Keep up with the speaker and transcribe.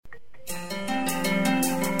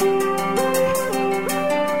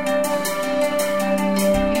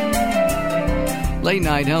Late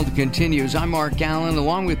Night Health continues. I'm Mark Alyn,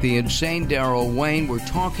 along with the insane Daryl Wayne. We're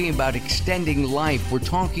talking about extending life. We're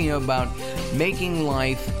talking about making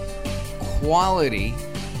life quality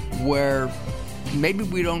where maybe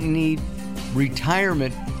we don't need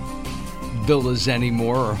retirement villas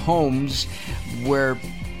anymore or homes where,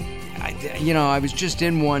 I was just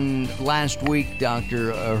in one last week,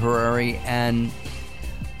 Dr. Hariri, and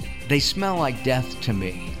they smell like death to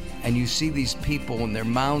me. And you see these people and their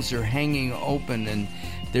mouths are hanging open and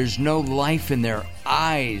there's no life in their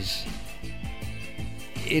eyes.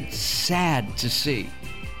 It's sad to see.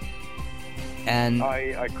 And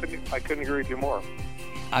I couldn't agree with you more.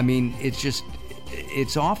 I mean,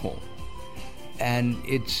 it's awful. And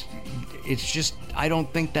it's just, I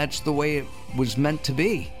don't think that's the way it was meant to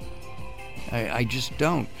be. I just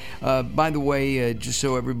don't. By the way, just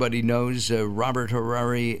so everybody knows, Robert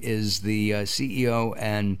Hariri is the CEO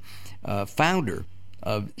and founder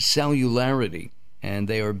of Celularity, and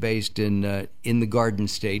they are based in the Garden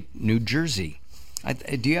State, New Jersey.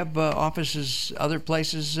 Do you have offices other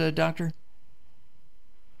places, Doctor?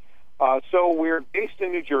 So we're based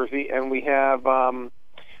in New Jersey, and we have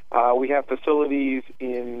facilities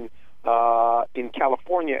in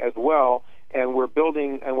California as well. And we're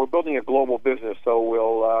building a global business. So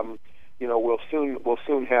we'll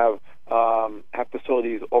soon have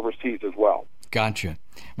facilities overseas as well. Gotcha.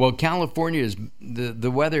 Well, California is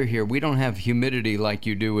the weather here. We don't have humidity like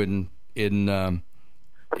you do in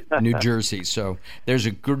New Jersey. So there's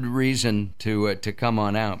a good reason to come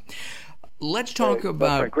on out. Let's talk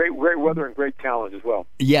about great weather and great talent as well.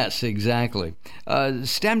 Yes, exactly.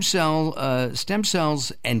 Stem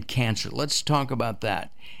cells and cancer. Let's talk about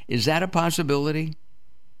that. Is that a possibility?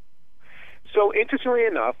 So, interestingly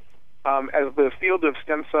enough, as the field of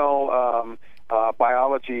stem cell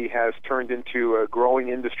biology has turned into a growing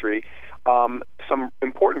industry, some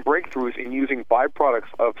important breakthroughs in using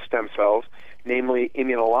byproducts of stem cells, namely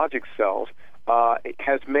immunologic cells,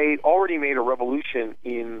 has already made a revolution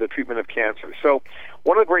in the treatment of cancer. So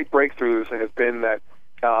one of the great breakthroughs has been that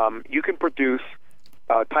you can produce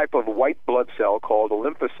a type of white blood cell called a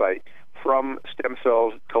lymphocyte from stem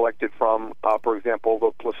cells collected from, for example,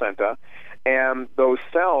 the placenta. And those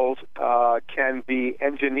cells can be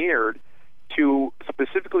engineered to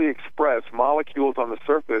specifically express molecules on the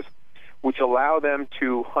surface which allow them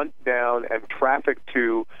to hunt down and traffic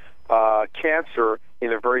to cancer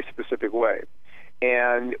in a very specific way.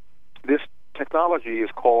 And this technology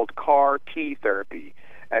is called CAR T therapy.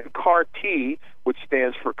 And CAR T, which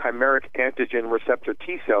stands for chimeric antigen receptor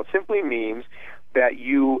T cell, simply means that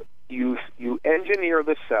you engineer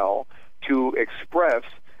the cell to express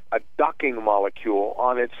a docking molecule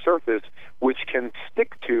on its surface which can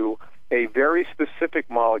stick to a very specific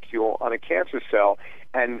molecule on a cancer cell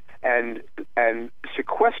and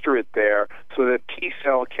sequester it there so that T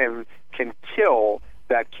cell can kill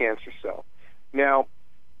that cancer cell. Now,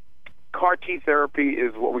 CAR T therapy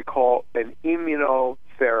is what we call an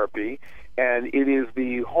immunotherapy, and it is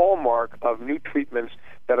the hallmark of new treatments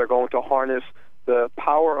that are going to harness the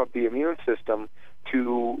power of the immune system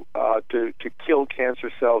to kill cancer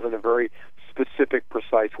cells in a very specific,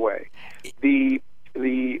 precise way. We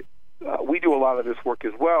do a lot of this work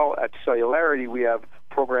as well. At Cellularity, we have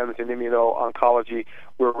programs in immuno-oncology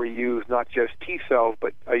where we use not just T cells,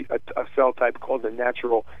 but a cell type called the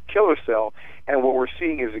natural killer cell. And what we're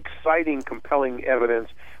seeing is exciting, compelling evidence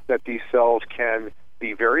that these cells can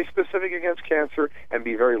be very specific against cancer and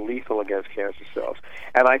be very lethal against cancer cells.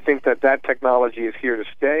 And I think that technology is here to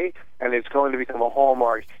stay, and it's going to become a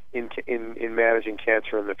hallmark in managing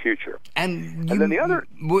cancer in the future. And then the other,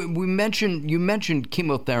 you mentioned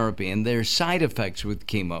chemotherapy, and there's side effects with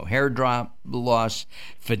chemo: hair drop loss,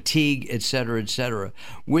 fatigue, et cetera, et cetera.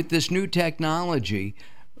 With this new technology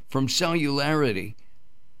from Celularity,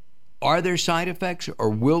 are there side effects, or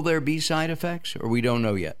will there be side effects, or we don't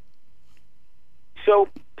know yet? So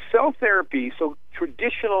cell therapy, so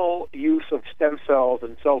traditional use of stem cells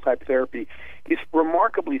and cell type therapy is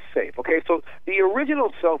remarkably safe. Okay, so the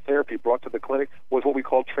original cell therapy brought to the clinic was what we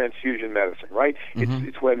call transfusion medicine, right? Mm-hmm.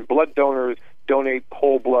 It's when blood donors donate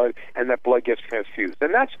whole blood and that blood gets transfused,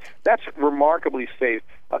 and that's remarkably safe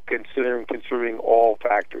considering all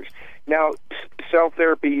factors. Now, cell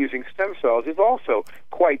therapy using stem cells is also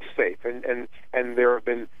quite safe, and there have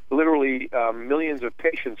been literally millions of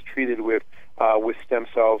patients treated with stem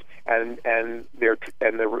cells, and the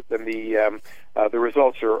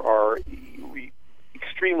results are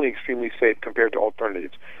extremely safe compared to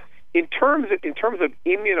alternatives. In terms of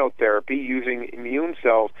immunotherapy using immune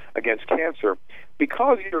cells against cancer,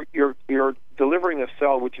 because you're delivering a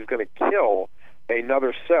cell which is going to kill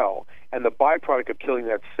another cell, and the byproduct of killing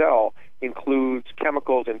that cell includes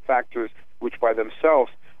chemicals and factors which by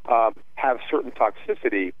themselves have certain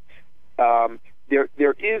toxicity,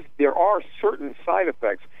 there are certain side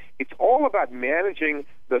effects. It's all about managing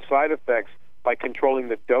the side effects by controlling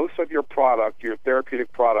the dose of your product, your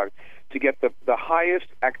therapeutic product, to get the highest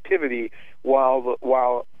activity while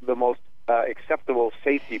the most acceptable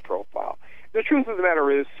safety profile. The truth of the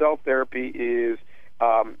matter is, cell therapy is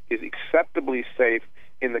acceptably safe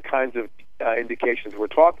in the kinds of indications we're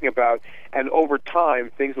talking about, and over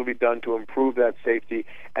time, things will be done to improve that safety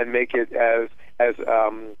and make it as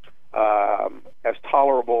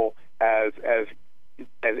tolerable as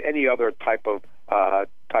any other type of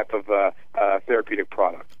therapeutic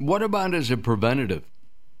product. What about as a preventative?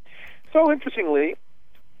 So interestingly,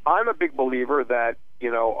 I'm a big believer that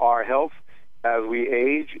our health as we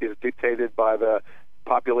age is dictated by the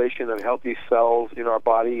population of healthy cells in our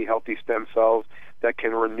body, healthy stem cells that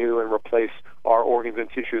can renew and replace our organs and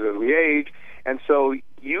tissues as we age. And so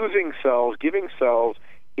using cells, giving cells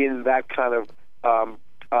in that kind of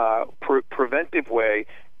preventive way,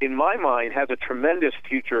 in my mind, has a tremendous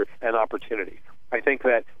future and opportunity. I think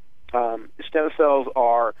that stem cells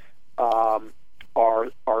are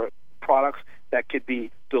products that could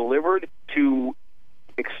be delivered to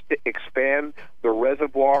expand the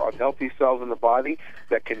reservoir of healthy cells in the body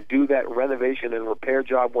that can do that renovation and repair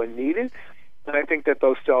job when needed. And I think that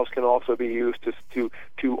those cells can also be used to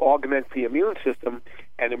augment the immune system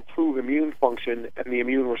and improve immune function and the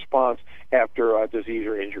immune response after disease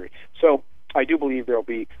or injury. So I do believe there will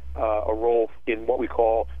be a role in what we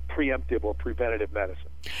call preemptive or preventative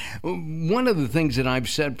medicine. One of the things that I've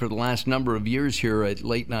said for the last number of years here at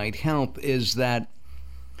Late Night Health is that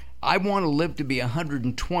I want to live to be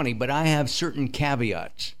 120, but I have certain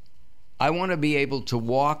caveats. I want to be able to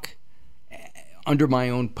walk under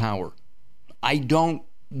my own power. I don't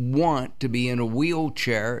want to be in a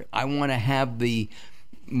wheelchair. I want to have the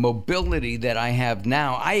mobility that I have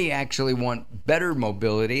now. I actually want better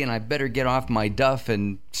mobility, and I better get off my duff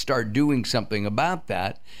and start doing something about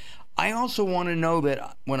that. I also want to know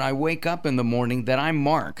that when I wake up in the morning that I'm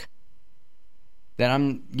Mark, that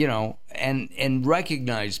I'm, and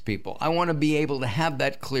recognize people. I want to be able to have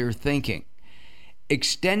that clear thinking.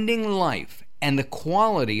 Extending life and the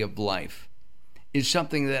quality of life is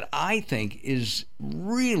something that I think is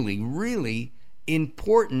really, really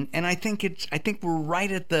important, and I think we're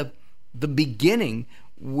right at the beginning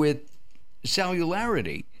with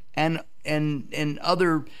Celularity and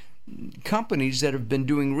other companies that have been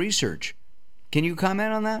doing research. Can you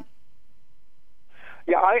comment on that?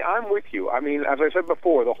 Yeah, I'm with you. I mean, as I said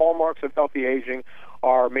before, the hallmarks of healthy aging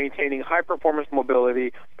are maintaining high-performance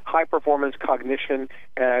mobility, high-performance cognition,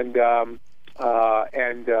 and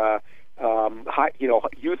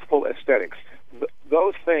youthful aesthetics.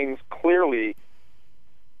 Those things clearly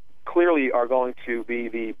are going to be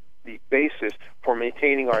the basis for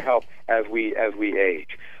maintaining our health as we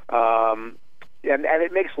age. And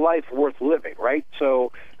it makes life worth living, right?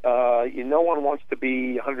 So no one wants to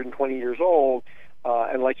be 120 years old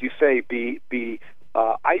and, like you say, be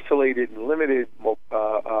isolated and limited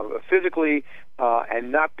physically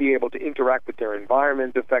and not be able to interact with their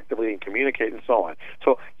environment effectively and communicate and so on.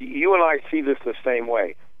 So you and I see this the same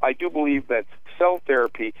way. I do believe that cell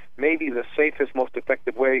therapy may be the safest, most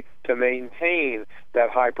effective way to maintain that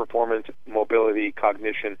high-performance mobility,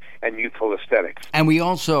 cognition, and youthful aesthetics. And we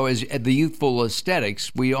also, as the youthful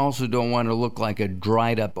aesthetics, we also don't want to look like a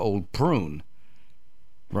dried-up old prune,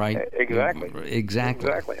 right? Exactly.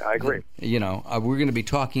 I agree. We're going to be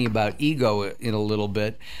talking about ego in a little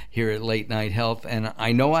bit here at Late Night Health, and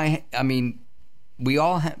I know I mean, we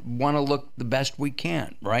all want to look the best we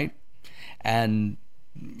can, right? And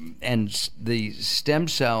the stem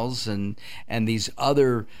cells and these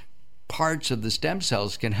other parts of the stem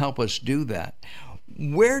cells can help us do that.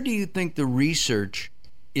 Where do you think the research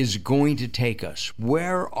is going to take us?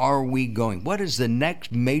 Where are we going? What is the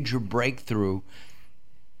next major breakthrough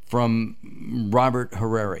from Robert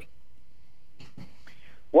Hariri?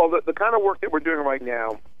 Well, the kind of work that we're doing right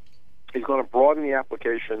now is going to broaden the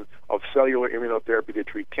application of cellular immunotherapy to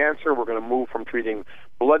treat cancer. We're going to move from treating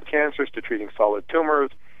blood cancers to treating solid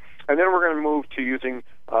tumors. And then we're going to move to using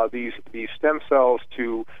these stem cells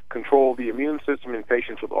to control the immune system in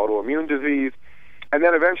patients with autoimmune disease. And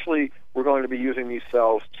then eventually we're going to be using these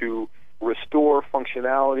cells to restore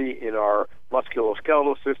functionality in our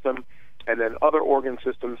musculoskeletal system and then other organ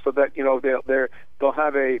systems so that, they'll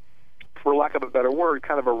have a, for lack of a better word,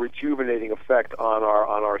 kind of a rejuvenating effect on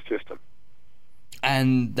our system.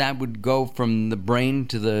 And that would go from the brain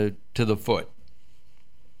to the foot.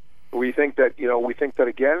 We think that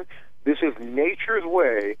again, This is nature's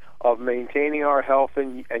way of maintaining our health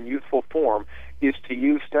and youthful form, is to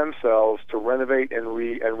use stem cells to renovate and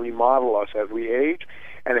remodel us as we age.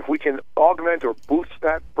 And if we can augment or boost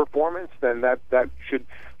that performance, then that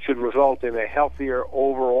should result in a healthier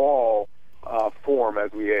overall form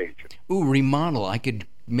as we age. Ooh, remodel. I could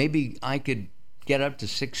get up to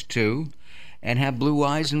 6'2" and have blue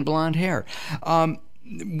eyes and blonde hair.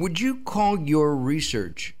 Would you call your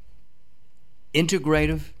research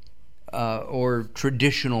integrative or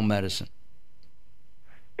traditional medicine?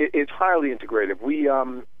 It's highly integrative.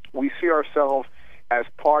 We see ourselves as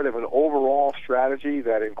part of an overall strategy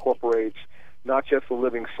that incorporates not just the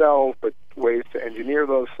living cells, but ways to engineer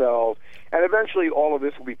those cells. And eventually all of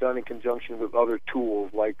this will be done in conjunction with other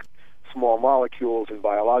tools like small molecules and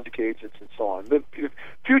biologic agents and so on. The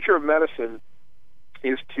future of medicine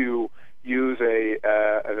is to use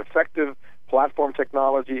an effective platform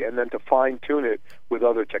technology and then to fine-tune it with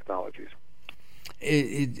other technologies.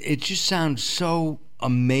 It just sounds so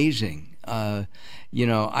amazing. I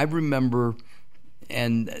remember,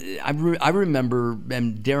 and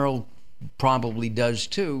Daryl probably does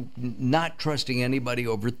too, not trusting anybody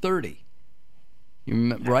over 30.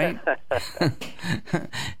 Right?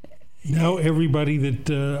 Now everybody that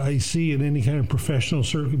I see in any kind of professional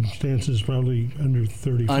circumstances is probably under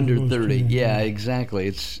 30. Under 30, yeah, exactly.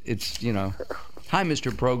 It's hi,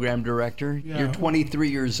 Mr. Program Director. Yeah. You're 23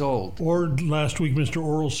 years old. Or last week, Mr.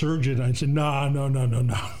 Oral Surgeon. I said, no.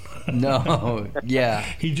 No, yeah.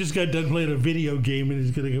 He just got done playing a video game and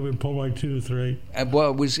he's going to come and pull my tooth, right?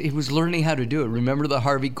 Well, he was learning how to do it. Remember the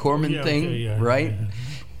Harvey Korman thing, okay, right? Yeah.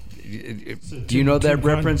 Do you know that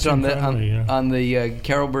reference on the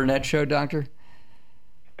Carol Burnett show, Doctor?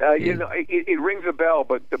 It rings a bell,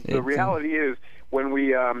 but the reality is when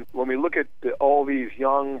we look at all these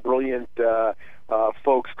young, brilliant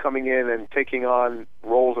folks coming in and taking on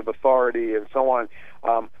roles of authority and so on,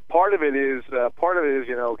 part of it is how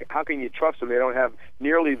can you trust them? They don't have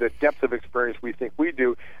nearly the depth of experience we think we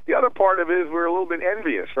do. The other part of it is we're a little bit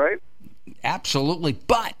envious, right? Absolutely,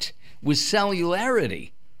 but with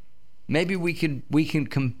Celularity, maybe we can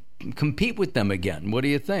compete with them again. What do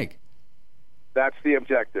you think? That's the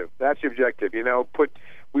objective. We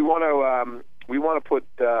want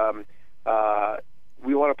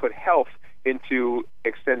to put health into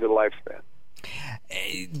extended lifespan.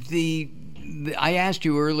 I asked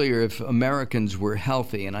you earlier if Americans were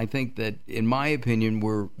healthy, and I think that, in my opinion,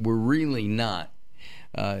 we're really not.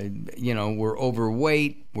 We're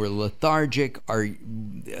overweight, we're lethargic. Our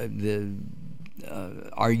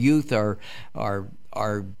youth are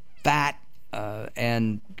fat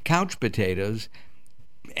and couch potatoes,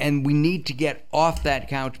 and we need to get off that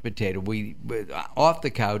couch potato. Off the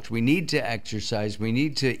couch. We need to exercise. We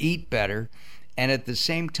need to eat better. And at the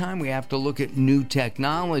same time, we have to look at new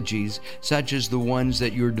technologies, such as the ones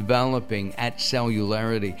that you're developing at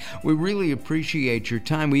Celularity. We really appreciate your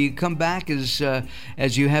time. Will you come back as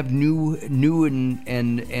you have new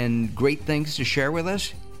and great things to share with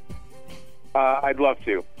us? I'd love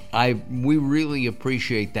to. We really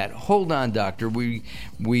appreciate that. Hold on, Doctor. We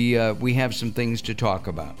have some things to talk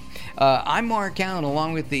about. I'm Mark Alyn,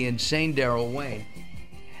 along with the insane Daryl Wayne.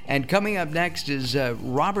 And coming up next is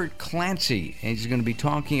Robert Clancy. And he's going to be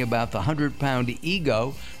talking about the 100-pound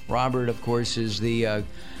ego. Robert, of course, is the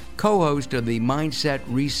co-host of the Mindset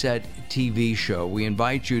Reset TV show. We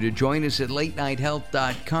invite you to join us at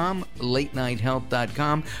latenighthealth.com,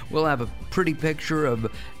 latenighthealth.com. We'll have a pretty picture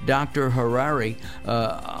of Dr. Hariri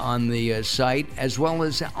on the site, as well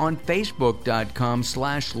as on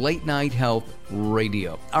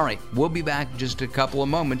facebook.com/latenighthealthradio. All right, we'll be back in just a couple of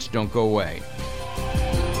moments. Don't go away.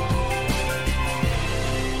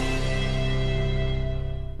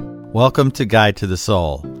 Welcome to Guide to the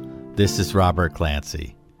Soul. This is Robert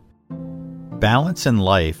Clancy. Balance in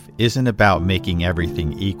life isn't about making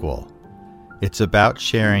everything equal. It's about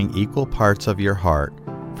sharing equal parts of your heart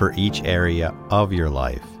for each area of your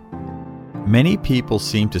life. Many people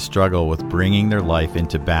seem to struggle with bringing their life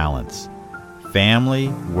into balance. Family,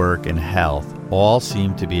 work, and health all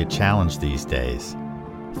seem to be a challenge these days.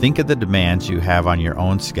 Think of the demands you have on your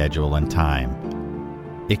own schedule and time.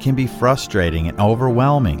 It can be frustrating and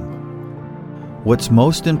overwhelming. What's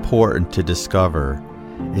most important to discover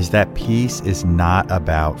is that peace is not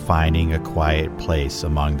about finding a quiet place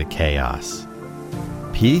among the chaos.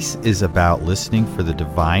 Peace is about listening for the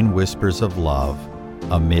divine whispers of love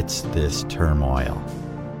amidst this turmoil.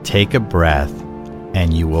 Take a breath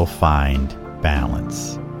and you will find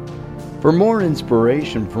balance. For more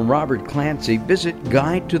inspiration from Robert Clancy, visit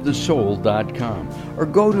guidetothesoul.com or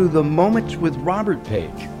go to the Moments with Robert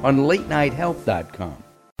page on latenighthealth.com.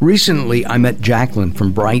 Recently, I met Jacqueline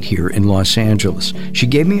from Bright here in Los Angeles. She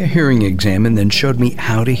gave me a hearing exam and then showed me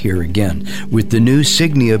how to hear again with the new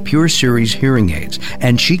Signia Pure Series hearing aids,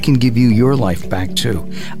 and she can give you your life back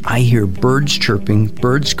too. I hear birds chirping,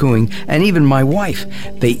 birds cooing, and even my wife.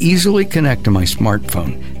 They easily connect to my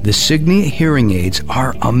smartphone. The Signia hearing aids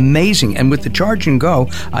are amazing, and with the charge and go,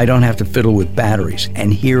 I don't have to fiddle with batteries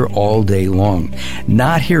and hear all day long.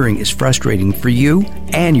 Not hearing is frustrating for you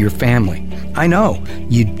and your family. I know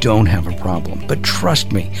you don't have a problem, but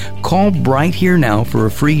trust me, call Bright Here now for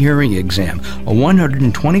a free hearing exam, a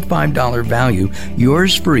 $125 value,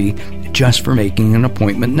 yours free, just for making an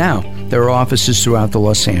appointment now. There are offices throughout the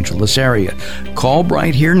Los Angeles area. Call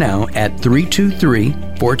Bright Here now at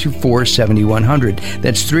 323-424-7100.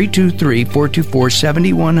 That's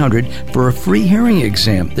 323-424-7100 for a free hearing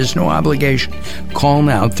exam. There's no obligation. Call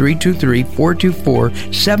now,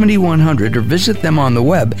 323-424-7100, or visit them on the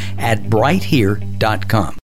web at brighthere.com.